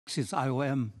Since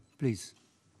IOM, please.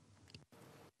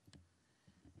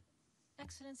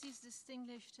 Excellencies,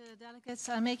 distinguished delegates,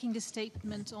 I'm making this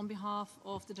statement on behalf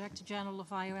of the Director General of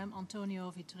IOM,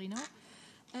 Antonio Vitorino.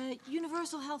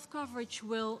 Universal health coverage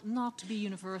will not be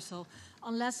universal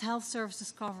unless health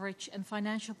services coverage and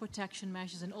financial protection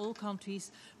measures in all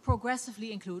countries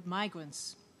progressively include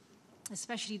migrants,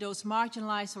 especially those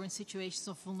marginalized or in situations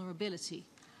of vulnerability.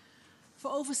 For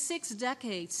over 6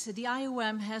 decades, the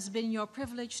IOM has been your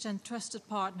privileged and trusted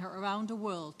partner around the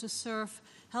world to serve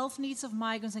health needs of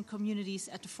migrants and communities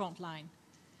at the front line.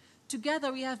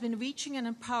 Together, we have been reaching and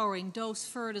empowering those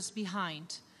furthest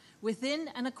behind, within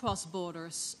and across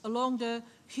borders, along the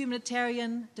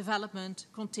humanitarian development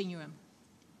continuum.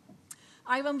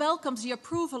 IOM welcomes the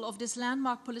approval of this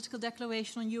landmark political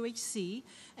declaration on UHC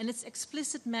and its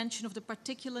explicit mention of the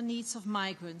particular needs of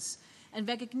migrants and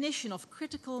recognition of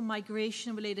critical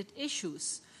migration-related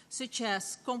issues such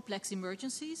as complex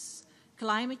emergencies,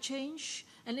 climate change,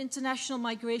 and international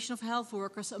migration of health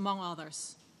workers, among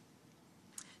others.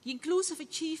 The inclusive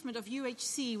achievement of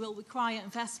UHC will require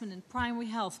investment in primary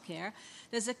health care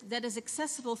that is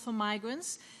accessible for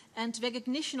migrants and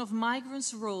recognition of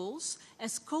migrants' roles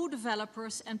as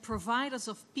co-developers and providers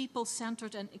of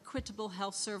people-centered and equitable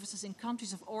health services in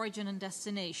countries of origin and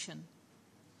destination.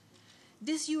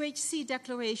 This UHC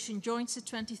declaration joins the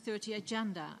 2030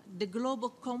 Agenda, the Global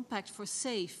Compact for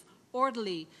Safe,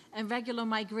 Orderly and Regular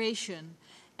Migration,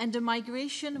 and the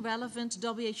migration-relevant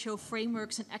WHO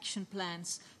frameworks and action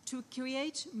plans to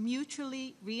create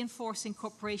mutually reinforcing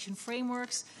cooperation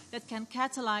frameworks that can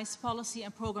catalyze policy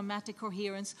and programmatic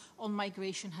coherence on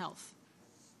migration health.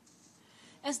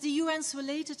 As the UN's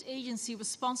related agency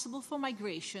responsible for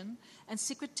migration and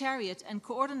Secretariat and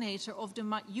coordinator of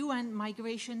the UN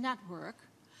Migration Network,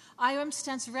 IOM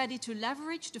stands ready to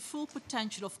leverage the full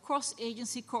potential of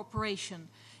cross-agency cooperation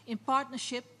in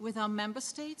partnership with our member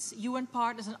states, UN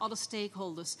partners and other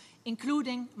stakeholders,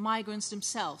 including migrants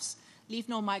themselves. Leave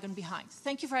no migrant behind.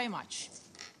 Thank you very much.